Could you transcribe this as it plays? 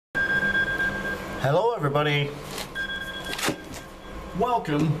Hello everybody.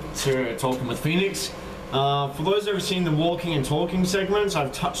 Welcome to Talking with Phoenix. For those who have seen the walking and talking segments,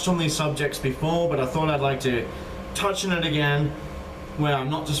 I've touched on these subjects before, but I thought I'd like to touch on it again, where I'm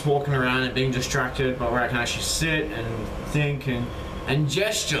not just walking around and being distracted, but where I can actually sit and think and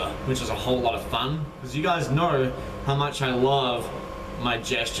gesture, which is a whole lot of fun, because you guys know how much I love my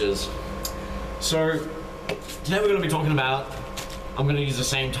gestures. So today we're going to be talking about, I'm going to use the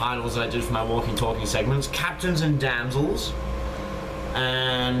same titles I did for my walking talking segments, captains and damsels,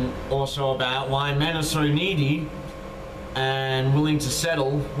 and also about why men are so needy and willing to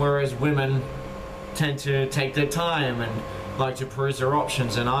settle, whereas women tend to take their time and like to peruse their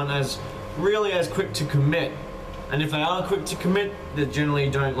options and aren't as quick to commit. And if they are quick to commit, they generally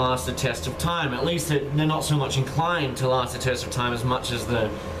don't last the test of time. At least they're not so much inclined to last the test of time as much as the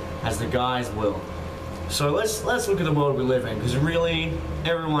guys will. So let's look at the world we live in, because really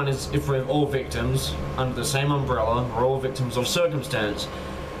everyone is, if we're all victims under the same umbrella, we're all victims of circumstance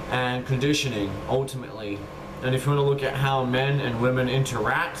and conditioning ultimately. And if you want to look at how men and women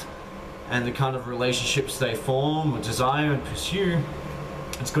interact and the kind of relationships they form or desire and pursue,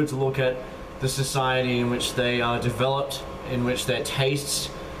 it's good to look at the society in which they are developed, in which their tastes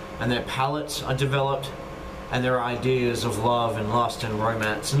and their palates are developed, and their ideas of love and lust and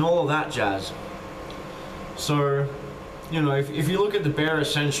romance and all of that jazz. So, you know, if you look at the bare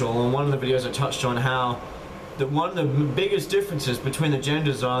essential, and one of the videos I touched on how that one of the biggest differences between the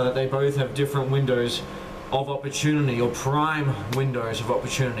genders are that they both have different windows of opportunity, or prime windows of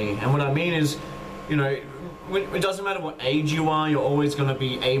opportunity. And what I mean is, you know, it doesn't matter what age you are, you're always going to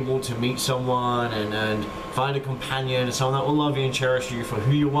be able to meet someone and find a companion and someone that will love you and cherish you for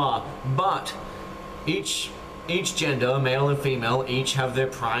who you are. But each gender, male and female, each have their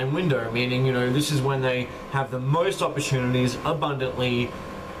prime window, meaning, you know, this is when they have the most opportunities abundantly,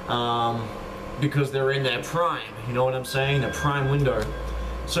 because they're in their prime, you know what I'm saying, their prime window.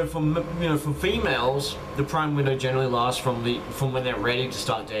 So for females, the prime window generally lasts from when they're ready to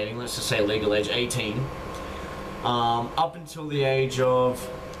start dating, let's just say legal age 18, up until the age of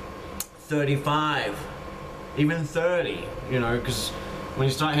 35, even 30, you know, because when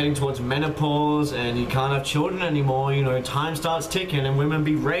you start heading towards menopause and you can't have children anymore, you know, time starts ticking and women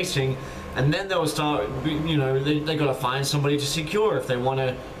be racing, and then they'll start, you know, they got to find somebody to secure if they want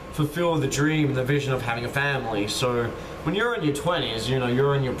to fulfill the dream and the vision of having a family. So when you're in your 20s, you know,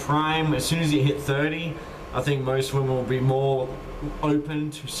 you're in your prime. As soon as you hit 30, I think most women will be more open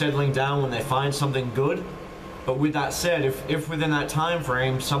to settling down when they find something good. But with that said, if within that time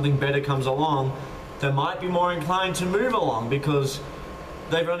frame something better comes along, they might be more inclined to move along, because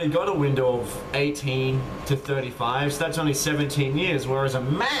they've only got a window of 18 to 35, so that's only 17 years, whereas a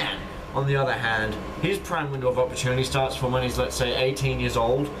man, on the other hand, his prime window of opportunity starts from when he's, let's say, 18 years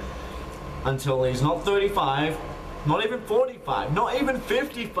old until he's not 35, not even 45, not even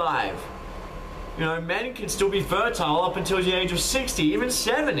 55. You know, men can still be fertile up until the age of 60, even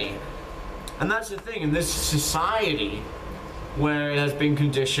 70. And that's the thing, in this society where it has been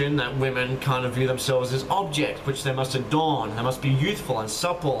conditioned that women kind of view themselves as objects which they must adorn, they must be youthful and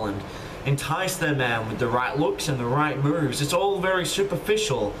supple and entice their man with the right looks and the right moves. It's all very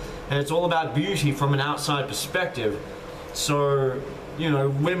superficial, and it's all about beauty from an outside perspective. So, you know,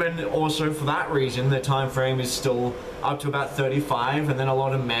 women also, for that reason, their time frame is still up to about 35, and then a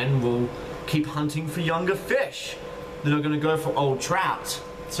lot of men will keep hunting for younger fish. They're not going to go for old trout,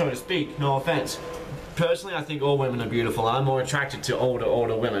 so to speak, no offense. Personally, I think all women are beautiful. I'm more attracted to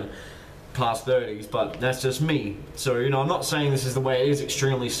older women, past 30s, but that's just me. So, you know, I'm not saying this is the way it is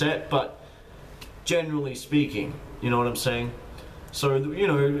extremely set, but generally speaking, you know what I'm saying? So, you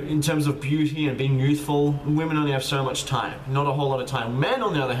know, in terms of beauty and being youthful, women only have so much time, not a whole lot of time. Men,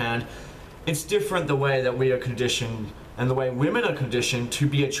 on the other hand, it's different the way that we are conditioned and the way women are conditioned to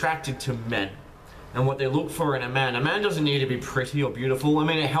be attracted to men and what they look for in a man. A man doesn't need to be pretty or beautiful. I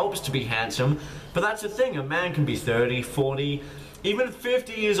mean, it helps to be handsome, but that's the thing. A man can be 30, 40, even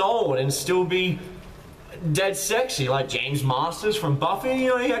 50 years old and still be dead sexy, like James Masters from Buffy. You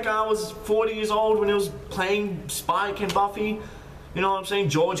know, that guy was 40 years old when he was playing Spike in Buffy. You know what I'm saying?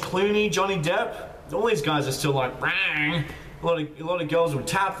 George Clooney, Johnny Depp, all these guys are still like, rang. A lot of girls would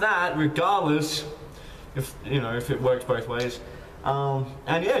tap that regardless, if, you know, if it works both ways.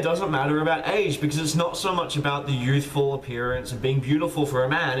 And yeah, it doesn't matter about age, because it's not so much about the youthful appearance and being beautiful for a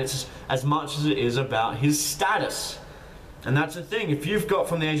man, it's as much as it is about his status. And that's the thing, if you've got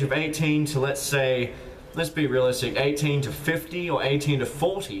from the age of 18 to, let's say, let's be realistic, 18 to 50 or 18 to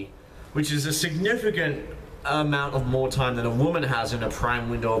 40, which is a significant amount of more time than a woman has in a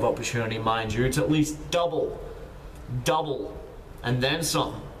prime window of opportunity, mind you. It's at least double, and then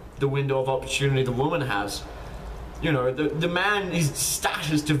some. the window of opportunity the woman has. You know, the man, his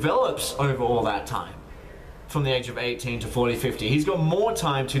status develops over all that time. From the age of 18 to 40, 50. He's got more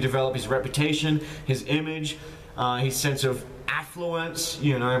time to develop his reputation, his image, his sense of affluence,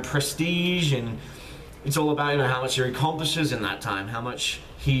 you know, prestige, and it's all about, you know, how much he accomplishes in that time, how much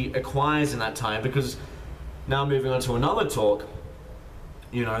he acquires in that time. Because now moving on to another talk,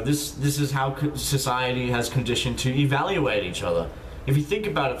 you know, this is how society has conditioned to evaluate each other. If you think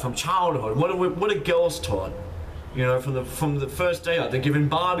about it from childhood, what are girls taught? You know, from the first day, like, they're given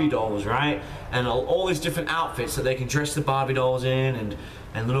Barbie dolls, right? And all these different outfits that they can dress the Barbie dolls in,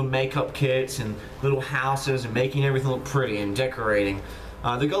 and little makeup kits, and little houses, and making everything look pretty, and decorating.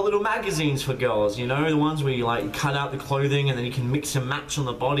 They've got little magazines for girls, you know, the ones where you, like, cut out the clothing, and then you can mix and match on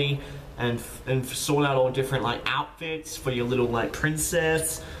the body, and sort out all different, like, outfits for your little, like,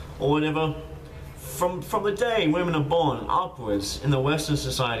 princess, or whatever. From the day women are born upwards, in the Western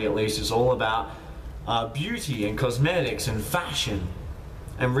society at least, it's all about beauty and cosmetics and fashion,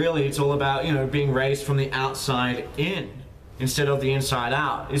 and really it's all about, you know, being raised from the outside in instead of the inside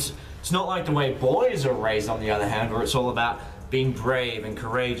out. It's not like the way boys are raised, on the other hand, where it's all about being brave and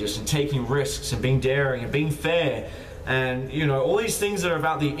courageous and taking risks and being daring and being fair, and, you know, all these things that are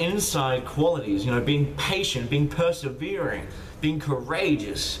about the inside qualities, you know, being patient, being persevering, being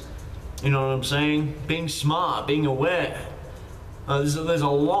courageous, you know what I'm saying, being smart, being aware. There's a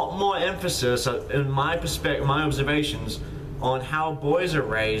lot more emphasis, in my perspective, my observations, on how boys are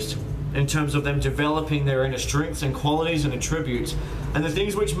raised in terms of them developing their inner strengths and qualities and attributes, and the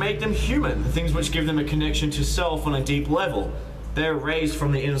things which make them human, the things which give them a connection to self on a deep level. They're raised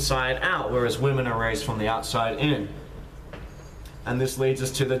from the inside out, whereas women are raised from the outside in. And this leads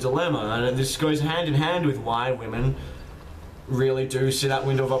us to the dilemma, and this goes hand in hand with why women really do see that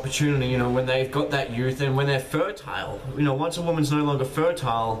window of opportunity, you know, when they've got that youth and when they're fertile. You know, once a woman's no longer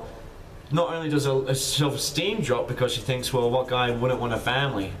fertile, not only does a self-esteem drop because she thinks, well, what guy wouldn't want a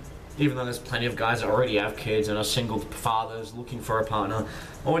family? Even though there's plenty of guys that already have kids and are single fathers looking for a partner,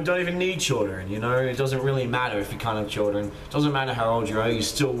 or don't even need children, you know, it doesn't really matter if you can't have children. It doesn't matter how old you are, you're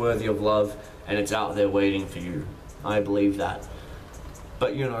still worthy of love, and it's out there waiting for you. I believe that.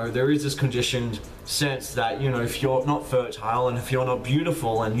 But, you know, there is this conditioned sense that, you know, if you're not fertile and if you're not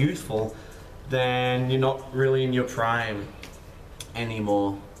beautiful and youthful, then you're not really in your prime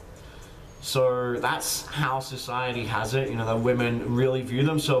anymore. So that's how society has it, you know, that women really view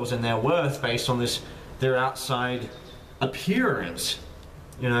themselves and their worth based on their outside appearance,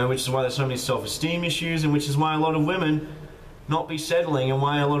 you know, which is why there's so many self-esteem issues, and which is why a lot of women not be settling, and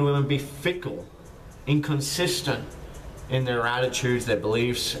why a lot of women be fickle, inconsistent in their attitudes, their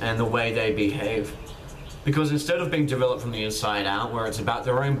beliefs, and the way they behave. Because instead of being developed from the inside out, where it's about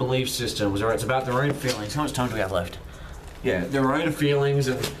their own belief systems, or it's about their own feelings, how much time do we have left? Yeah, their own feelings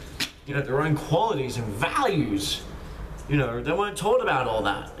and, you know, their own qualities and values. You know, they weren't taught about all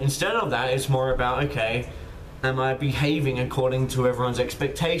that. Instead of that, it's more about, okay, am I behaving according to everyone's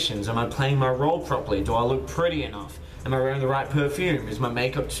expectations? Am I playing my role properly? Do I look pretty enough? Am I wearing the right perfume? Is my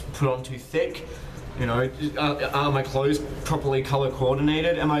makeup put on too thick? You know, are my clothes properly color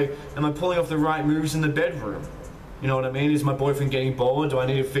coordinated? Am I pulling off the right moves in the bedroom? You know what I mean? Is my boyfriend getting bored? Do I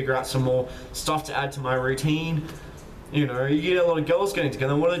need to figure out some more stuff to add to my routine? You know, you get a lot of girls getting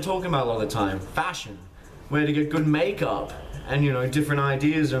together, and what are they talking about all the time? Fashion, where to get good makeup, and, you know, different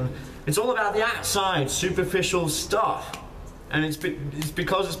ideas, and it's all about the outside, superficial stuff. And it's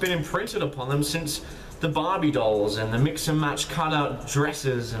because it's been imprinted upon them since the Barbie dolls and the mix and match cutout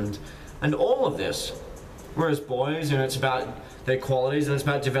dresses and all of this. Whereas boys, you know, it's about their qualities and it's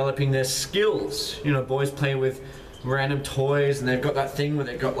about developing their skills. You know, boys play with random toys, and they've got that thing where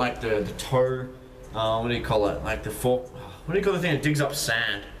they've got, like, the toe, what do you call it? Like the fork, what do you call the thing that digs up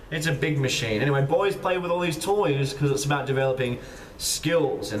sand? It's a big machine. Anyway, boys play with all these toys because it's about developing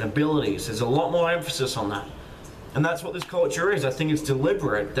skills and abilities. There's a lot more emphasis on that. And that's what this culture is. I think it's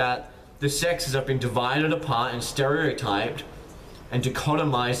deliberate that the sexes have been divided apart and stereotyped and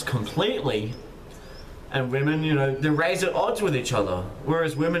dichotomized completely, and women, you know, they're raised at odds with each other,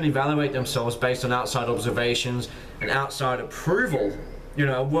 whereas women evaluate themselves based on outside observations and outside approval. You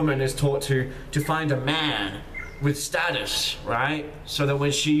know, a woman is taught to find a man with status, right? So that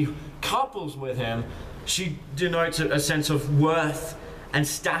when she couples with him, she denotes a sense of worth and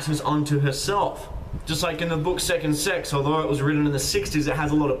status onto herself. Just like in the book Second Sex, although it was written in the 60s, it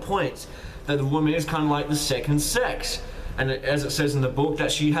has a lot of points that the woman is kind of like the second sex. And as it says in the book,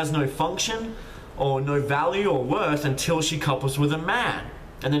 that she has no function or no value or worth until she couples with a man.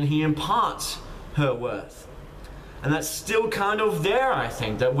 And then he imparts her worth. And that's still kind of there, I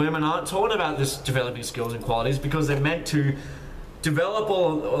think, that women aren't taught about this developing skills and qualities because they're meant to develop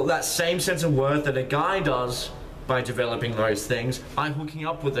all that same sense of worth that a guy does by developing those things by hooking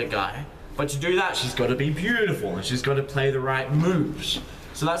up with a guy. But to do that, she's got to be beautiful and she's got to play the right moves.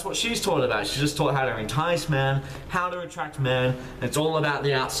 So that's what she's taught about. She's just taught how to entice men, how to attract men. It's all about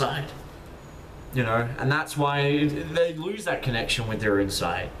the outside, you know, and that's why they lose that connection with their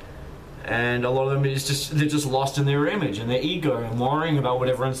inside. And a lot of them is just, they're just lost in their image and their ego and worrying about what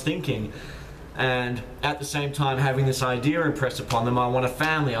everyone's thinking. And at the same time having this idea impressed upon them, I want a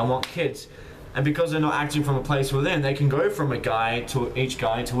family, I want kids. And because they're not acting from a place within, they can go from a guy to each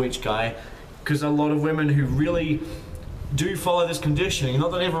guy to each guy. Because a lot of women who really do follow this conditioning,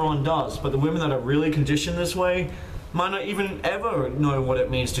 not that everyone does, but the women that are really conditioned this way might not even ever know what it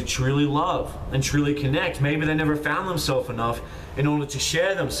means to truly love and truly connect. Maybe they never found themselves enough in order to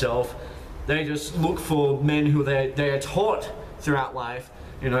share themselves. They just look for men who they are taught throughout life,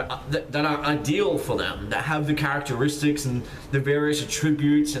 you know, that are ideal for them, that have the characteristics and the various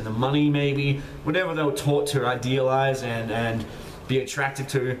attributes and the money, maybe whatever they were taught to idealize and be attracted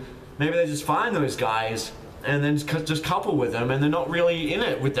to. Maybe they just find those guys and then just couple with them, and they're not really in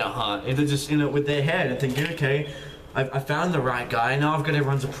it with their heart, they're just in it with their head and thinking, okay, I found the right guy, now I've got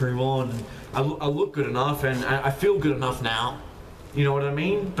everyone's approval and I look good enough and I feel good enough now. You know what I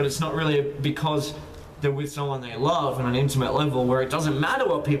mean? But it's not really because they're with someone they love on an intimate level where it doesn't matter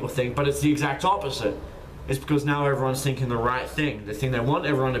what people think, but it's the exact opposite. It's because now everyone's thinking the right thing, the thing they want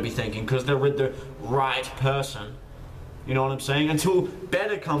everyone to be thinking, because they're with the right person. You know what I'm saying? Until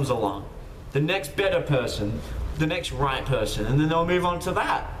better comes along, the next better person, the next right person, and then they'll move on to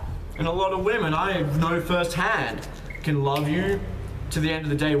that. And a lot of women I know firsthand can love you to the end of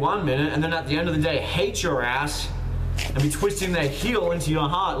the day 1 minute, and then at the end of the day hate your ass and be twisting their heel into your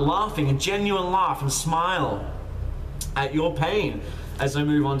heart, laughing, a genuine laugh and smile at your pain as they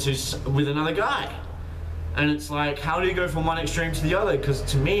move on to with another guy. And it's like, how do you go from one extreme to the other? Because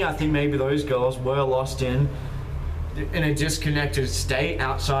to me, I think maybe those girls were lost in a disconnected state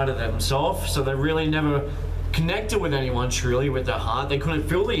outside of themselves, so they really never connected with anyone truly with their heart. They couldn't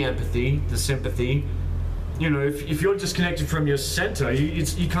feel the empathy, the sympathy. You know, if you're disconnected from your center,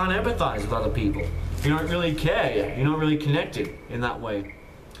 you can't empathize with other people. You don't really care yet. You're not really connected in that way.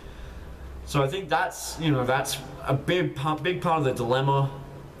 So I think that's, you know, that's a big part of the dilemma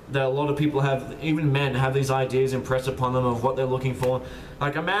that a lot of people have, even men have these ideas impressed upon them of what they're looking for.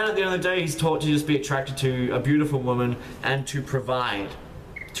 Like a man at the end of the day, he's taught to just be attracted to a beautiful woman and to provide.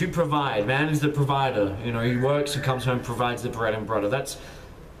 To provide. Man is the provider. You know, he works, he comes home, provides the bread and butter. That's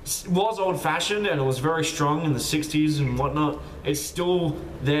was old-fashioned and it was very strong in the 60s and whatnot. It's still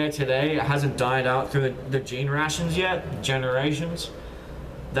there today. It hasn't died out through the gene rations yet, generations.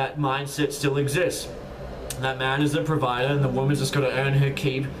 That mindset still exists. That man is the provider and the woman's just got to earn her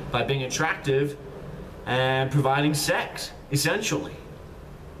keep by being attractive and providing sex, essentially.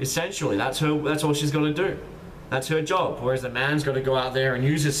 Essentially, that's all she's got to do. That's her job. Whereas the man's got to go out there and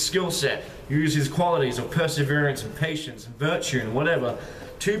use his skill set, use his qualities of perseverance and patience and virtue and whatever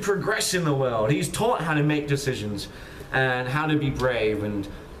to progress in the world. He's taught how to make decisions and how to be brave and,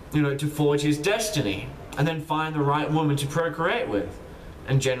 you know, to forge his destiny and then find the right woman to procreate with.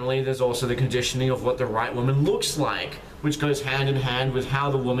 And generally there's also the conditioning of what the right woman looks like, which goes hand in hand with how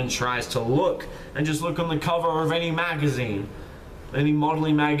the woman tries to look. And just look on the cover of any magazine, any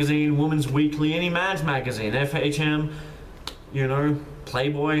modeling magazine, Woman's Weekly, any man's magazine, FHM, you know,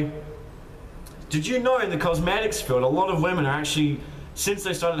 Playboy. Did you know in the cosmetics field, a lot of women are actually, since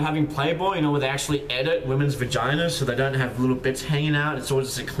they started having Playboy, you know, where they actually edit women's vaginas so they don't have little bits hanging out, it's all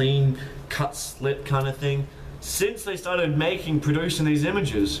just a clean cut slit kind of thing. Since they started producing these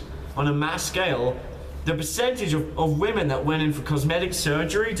images on a mass scale, the percentage of women that went in for cosmetic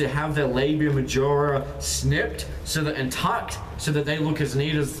surgery to have their labia majora snipped and tucked so that they look as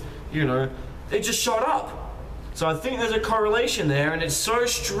neat as, you know, it just shot up. So I think there's a correlation there, and it's so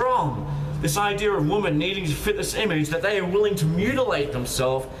strong, this idea of women needing to fit this image, that they are willing to mutilate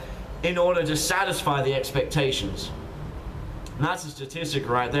themselves in order to satisfy the expectations. And that's a statistic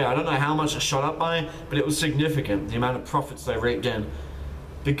right there. I don't know how much it shot up by, but it was significant, the amount of profits they raked in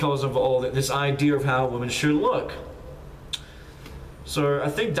because of all this idea of how women should look. So I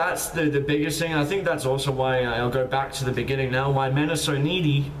think that's the biggest thing. I think that's also why, I'll go back to the beginning now, why men are so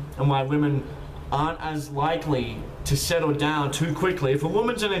needy and why women aren't as likely to settle down too quickly. If a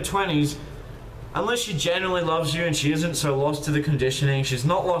woman's in her 20s, unless she genuinely loves you and she isn't so lost to the conditioning, she's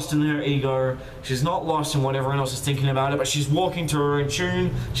not lost in her ego, she's not lost in what everyone else is thinking about it, but she's walking to her own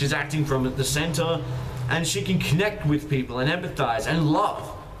tune, she's acting from the center, and she can connect with people and empathize and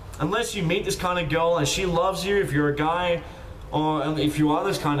love. Unless you meet this kind of girl and she loves you, if you're a guy, or if you are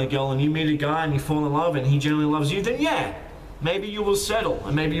this kind of girl and you meet a guy and you fall in love and he genuinely loves you, then yeah, maybe you will settle,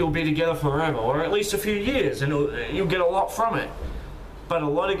 and maybe you'll be together forever, or at least a few years, and you'll get a lot from it. But a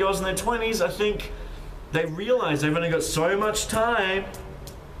lot of girls in their 20s, I think, they realize they've only got so much time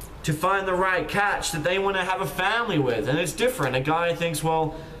to find the right catch that they want to have a family with. And it's different. A guy thinks,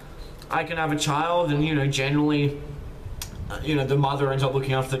 well, I can have a child, and, you know, generally, you know, the mother ends up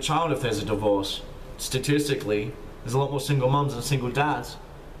looking after the child if there's a divorce. Statistically, there's a lot more single moms than single dads.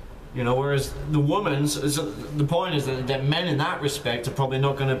 You know, whereas the the point is that men in that respect are probably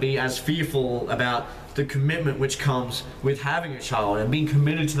not going to be as fearful about the commitment which comes with having a child and being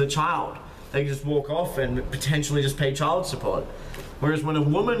committed to the child. They can just walk off and potentially just pay child support. Whereas when a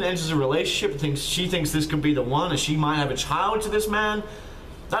woman enters a relationship and she thinks this could be the one, and she might have a child to this man,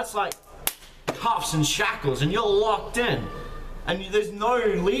 that's like cuffs and shackles, and you're locked in. And there's no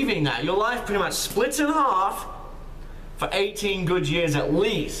leaving that. Your life pretty much splits in half for 18 good years at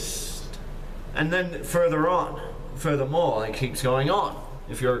least. And then furthermore, it keeps going on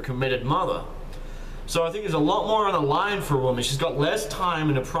if you're a committed mother. So I think there's a lot more on the line for a woman. She's got less time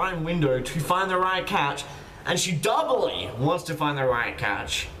in a prime window to find the right catch, and she doubly wants to find the right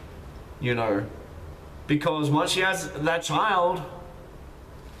catch, you know, because once she has that child,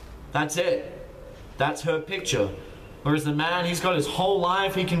 that's it. That's her picture. Whereas the man, he's got his whole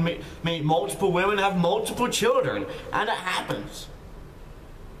life, he can meet multiple women, have multiple children, and it happens.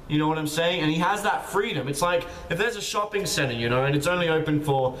 You know what I'm saying? And he has that freedom. It's like if there's a shopping center, you know, and it's only open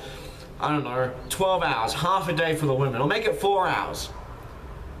for, I don't know, 12 hours, half a day for the women, or make it 4 hours.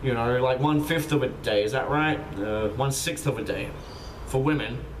 You know, like 1/5 of a day, is that right? 1/6 of a day for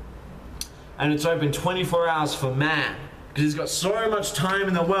women. And it's open 24 hours for man, because he's got so much time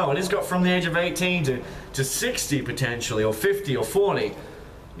in the world. He's got from the age of 18 to 60 potentially, or 50 or 40.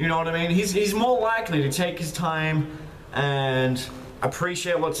 You know what I mean? He's more likely to take his time and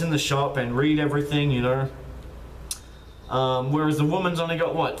appreciate what's in the shop and read everything, you know. Whereas the woman's only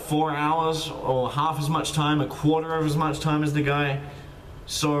got, what, 4 hours or half as much time, a quarter of as much time as the guy.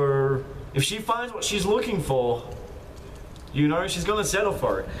 So if she finds what she's looking for, you know, she's gonna settle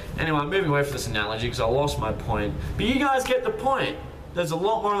for it. Anyway, I'm moving away from this analogy because I lost my point. But you guys get the point. There's a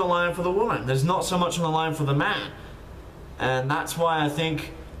lot more on the line for the woman. There's not so much on the line for the man. And that's why I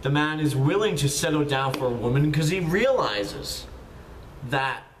think the man is willing to settle down for a woman, because he realizes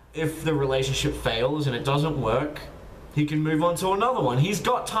that if the relationship fails and it doesn't work, he can move on to another one. He's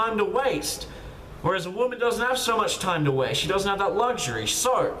got time to waste. Whereas a woman doesn't have so much time to waste. She doesn't have that luxury.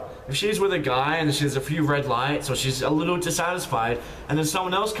 So if she's with a guy and there's a few red lights, or she's a little dissatisfied, and then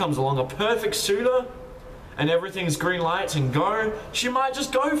someone else comes along, a perfect suitor, and everything's green lights and go, she might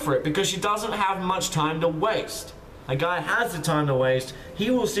just go for it because she doesn't have much time to waste. A guy has the time to waste.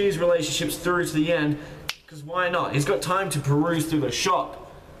 He will see his relationships through to the end, because why not? He's got time to peruse through the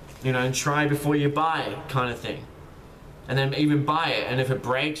shop, you know, and try before you buy kind of thing. And then even buy it, and if it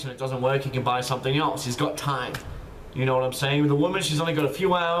breaks and it doesn't work, he can buy something else. He's got time. You know what I'm saying? With a woman, she's only got a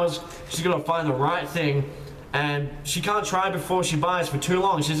few hours. She's got to find the right thing, and she can't try before she buys for too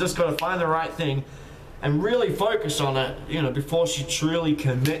long. She's just got to find the right thing and really focus on it, you know, before she truly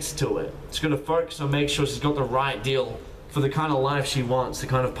commits to it. She's got to focus on make sure she's got the right deal for the kind of life she wants, the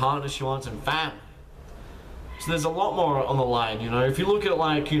kind of partner she wants, and family. So there's a lot more on the line, you know. If you look at it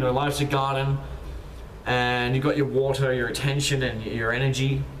like, you know, life's a garden, and you've got your water, your attention, and your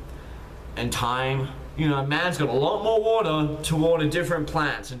energy, and time. You know, a man's got a lot more water to water different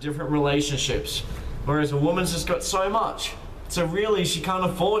plants and different relationships, whereas a woman's just got so much. So really, she can't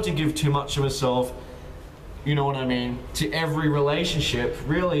afford to give too much of herself, you know what I mean, to every relationship.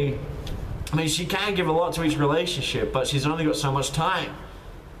 Really, I mean, she can give a lot to each relationship, but she's only got so much time.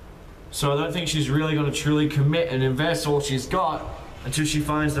 So I don't think she's really going to truly commit and invest all she's got until she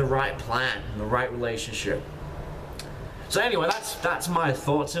finds the right plan, the right relationship. So anyway, that's my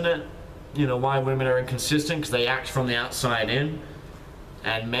thoughts in it. You know, why women are inconsistent, because they act from the outside in,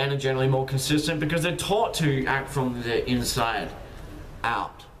 and men are generally more consistent because they're taught to act from the inside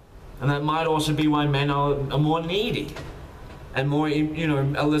out. And that might also be why men are more needy and more, you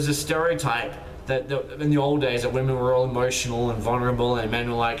know, there's a stereotype that in the old days that women were all emotional and vulnerable and men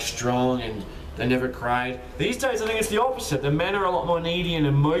were like strong and they never cried. These days I think it's the opposite. The men are a lot more needy and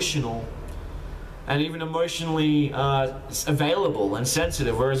emotional, and even emotionally available and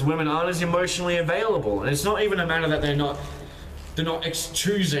sensitive, whereas women aren't as emotionally available. And it's not even a matter that they're not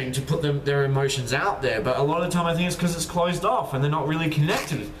choosing to put their emotions out there, but a lot of the time I think it's because it's closed off and they're not really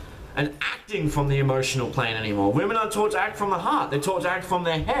connected and acting from the emotional plane anymore. Women are taught to act from the heart. They're taught to act from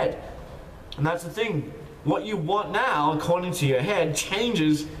their head. And that's the thing. What you want now, according to your head,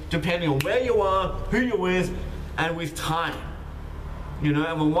 changes depending on where you are, who you're with, and with time. You know,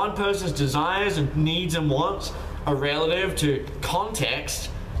 and when one person's desires and needs and wants a relative to context,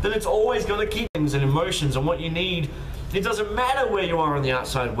 then it's always going to keep things and emotions and what you need. It doesn't matter where you are in the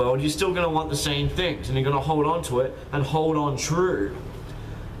outside world, you're still going to want the same things, and you're going to hold on to it and hold on true.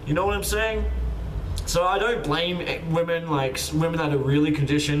 You know what I'm saying? So I don't blame women, like women that are really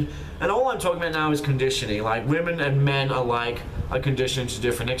conditioned, and all I'm talking about now is conditioning. Like, women and men alike are conditioned to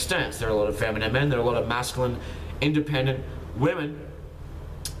different extents. There are a lot of feminine men, there are a lot of masculine, independent women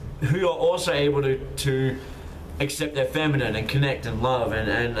who are also able to accept their feminine and connect and love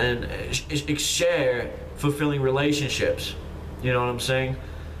and share fulfilling relationships. You know what I'm saying?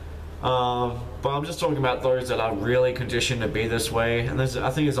 But I'm just talking about those that are really conditioned to be this way, and I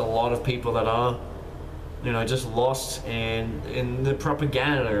think there's a lot of people that are, you know, just lost in the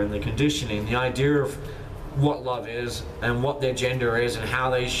propaganda and the conditioning, the idea of what love is and what their gender is and how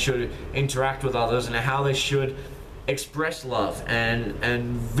they should interact with others and how they should express love and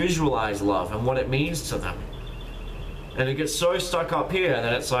visualize love and what it means to them. And it gets so stuck up here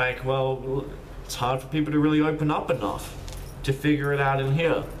that it's like, well, it's hard for people to really open up enough to figure it out in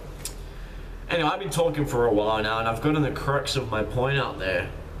here. Anyway, I've been talking for a while now, and I've gotten the crux of my point out there,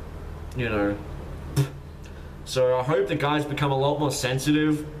 you know. So I hope the guys become a lot more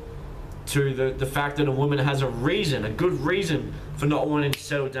sensitive to the fact that a woman has a reason, a good reason, for not wanting to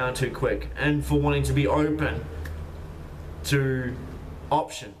settle down too quick and for wanting to be open to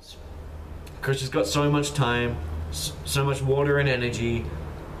options. Because she's got so much time, so much water and energy,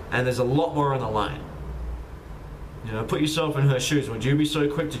 and there's a lot more on the line. You know, put yourself in her shoes. Would you be so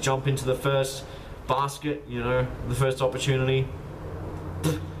quick to jump into the first basket, you know, the first opportunity?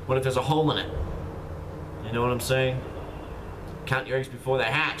 What if there's a hole in it? You know what I'm saying? Count your eggs before they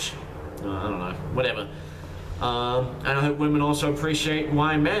hatch. I don't know, whatever. And I hope women also appreciate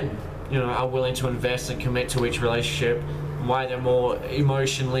why men, you know, are willing to invest and commit to each relationship, why they're more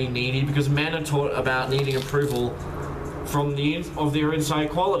emotionally needy, because men are taught about needing approval from their inside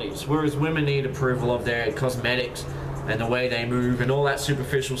qualities, whereas women need approval of their cosmetics and the way they move and all that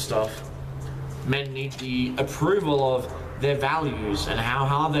superficial stuff. Men need the approval of their values and how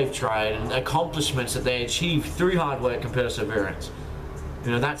hard they've tried and accomplishments that they achieve through hard work and perseverance.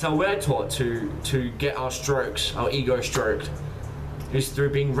 You know, that's how we're taught to get our strokes, our ego stroked, is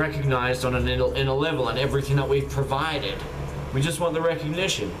through being recognized on an inner level and everything that we've provided. We just want the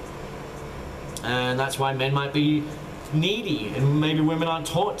recognition. And that's why men might be needy, and maybe women aren't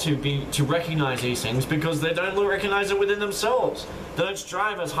taught to recognize these things because they don't recognize it within themselves. They don't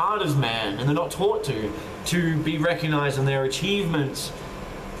strive as hard as man, and they're not taught to be recognized in their achievements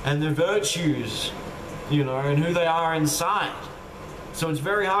and their virtues, you know, and who they are inside. So it's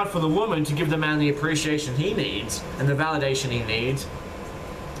very hard for the woman to give the man the appreciation he needs and the validation he needs,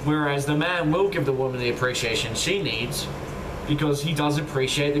 whereas the man will give the woman the appreciation she needs because he does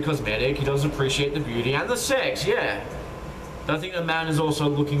appreciate the cosmetic, he does appreciate the beauty and the sex, yeah. But I think the man is also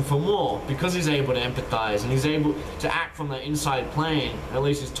looking for more because he's able to empathize and he's able to act from the inside plane, at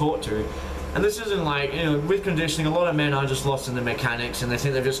least he's taught to. And this isn't like, you know, with conditioning, a lot of men are just lost in the mechanics and they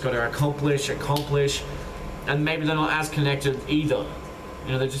think they've just got to accomplish, and maybe they're not as connected either.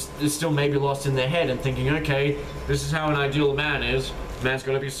 You know, they're still maybe lost in their head and thinking, okay, this is how an ideal man is. Man's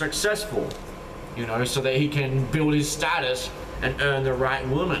got to be successful, you know, so that he can build his status and earn the right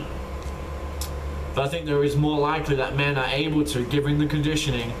woman. But I think there is more likely that men are able to, given the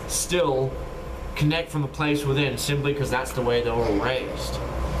conditioning, still connect from a place within simply because that's the way they were raised.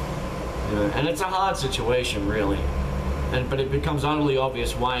 You know, and it's a hard situation, really. But it becomes utterly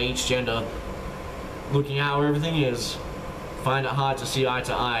obvious why each gender, looking at how everything is, find it hard to see eye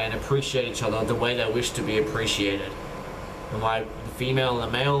to eye and appreciate each other the way they wish to be appreciated. And why the female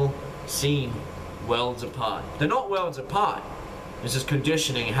and the male seem worlds apart. They're not worlds apart. It's just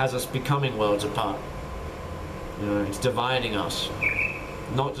conditioning has us becoming worlds apart. You know, it's dividing us.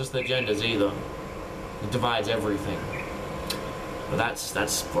 Not just the genders either. It divides everything. But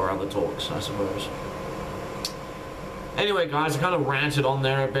that's for other talks, I suppose. Anyway, guys, I kind of ranted on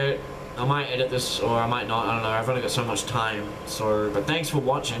there a bit. I might edit this, or I might not. I don't know. I've only got so much time. But thanks for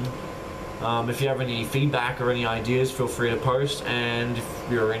watching. If you have any feedback or any ideas, feel free to post. And if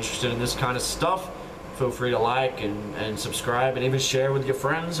you're interested in this kind of stuff, feel free to like and subscribe and even share with your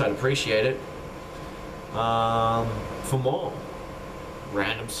friends. I'd appreciate it. For more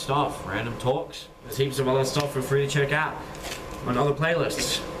random stuff, random talks, there's heaps of other stuff feel free to check out on other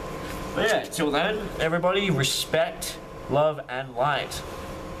playlists. But yeah, till then, everybody, respect, love, and light.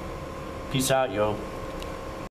 Peace out, yo.